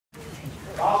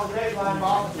Off the baseline,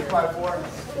 ball, 2x4.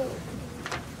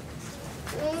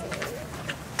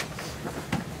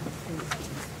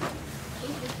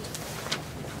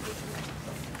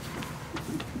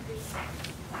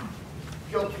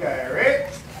 Guilt carry.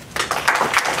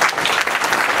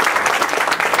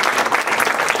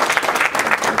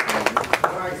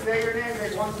 When I say your name,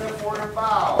 take one step forward and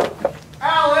bow.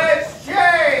 Alex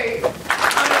J.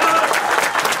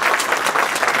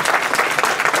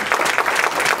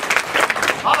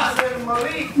 Hassan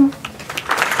Malik.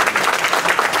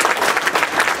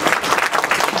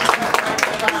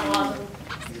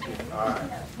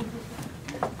 Alright.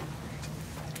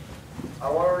 I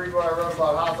want to read what I wrote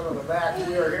about Hassan on the back.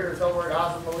 We are here to celebrate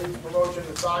Hassan Malik's promotion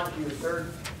to Sanju,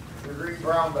 third degree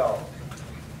brown belt.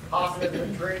 Hassan has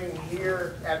been training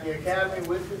here at the Academy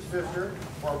with his sister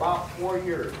for about 4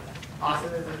 years.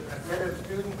 Hassan is an attentive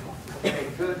student and a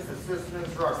good assistant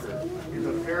instructor. He's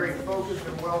a very focused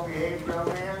and well-behaved young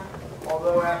man,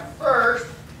 although at first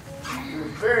he was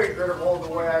very critical of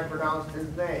the way I pronounced his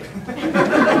name.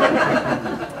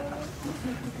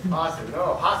 Hassan,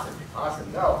 no, Hassan.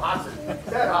 Hassan, no, Hassan. You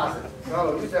said Hassan.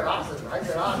 No, you said Hassan. I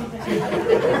said Hassan.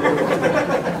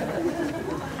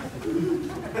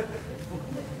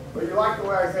 But you like the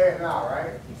way I say it now,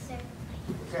 right? Yes, sir.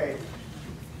 Okay.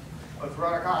 Let's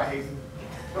run a kata, Hazen.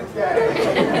 Okay.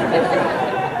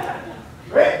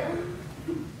 Ready?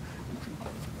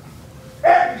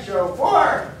 Happy show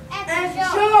 4. Happy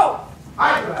show.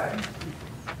 Hi, buddy.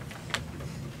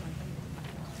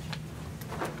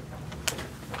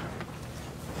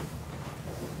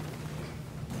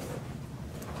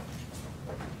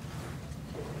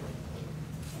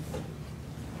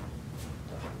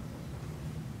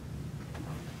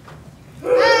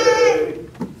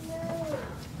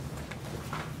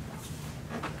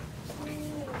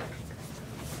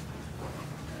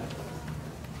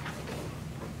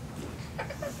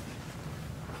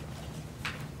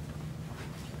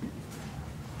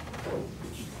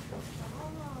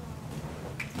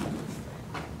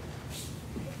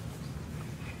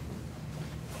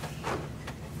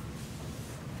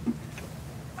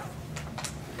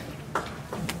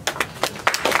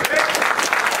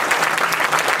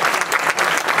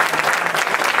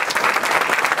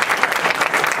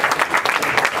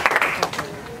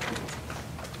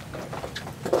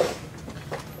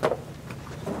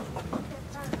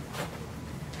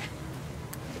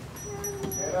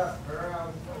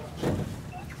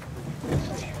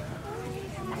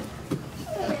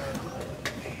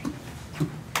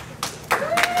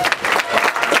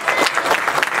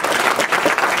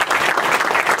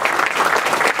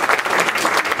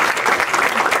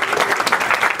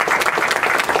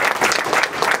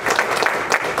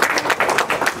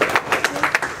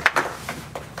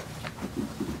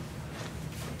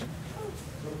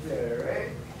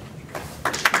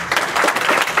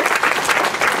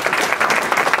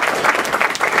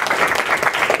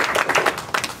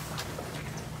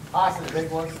 Hassan, take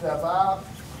one step out.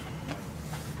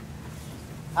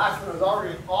 Hassan has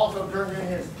already also turned in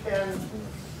his 10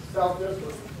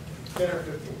 self-discipline, 10 or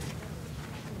 15.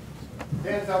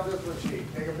 10 self-discipline sheet.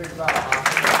 Take a big bow, Hassan.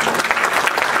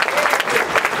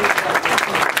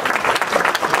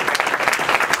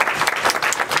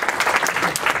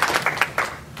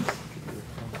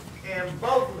 And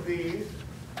both of these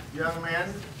young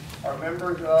men are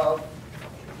members of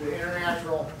the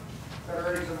International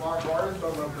Federation of Martial Artists, so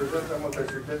I'm going to present them with their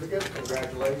certificates.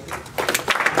 Congratulations.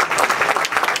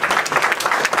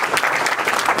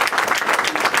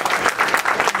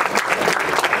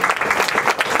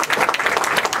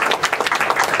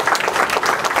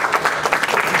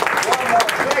 One more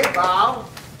big bow.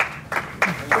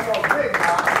 And one more big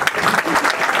bow.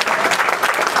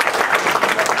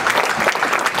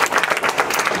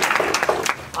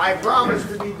 I promised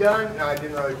to be done. No, I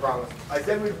didn't really promise. I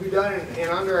said we'd be done in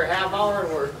under a half hour,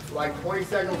 and we're like 20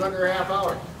 seconds under a half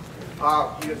hour.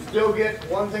 You can still get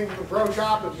one thing from the pro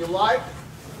shop if you like.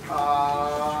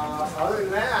 Other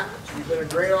than that, you've been a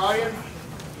great audience.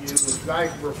 You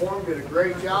guys performed, did a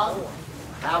great job.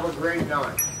 Have a great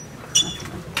night.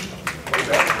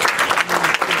 Okay.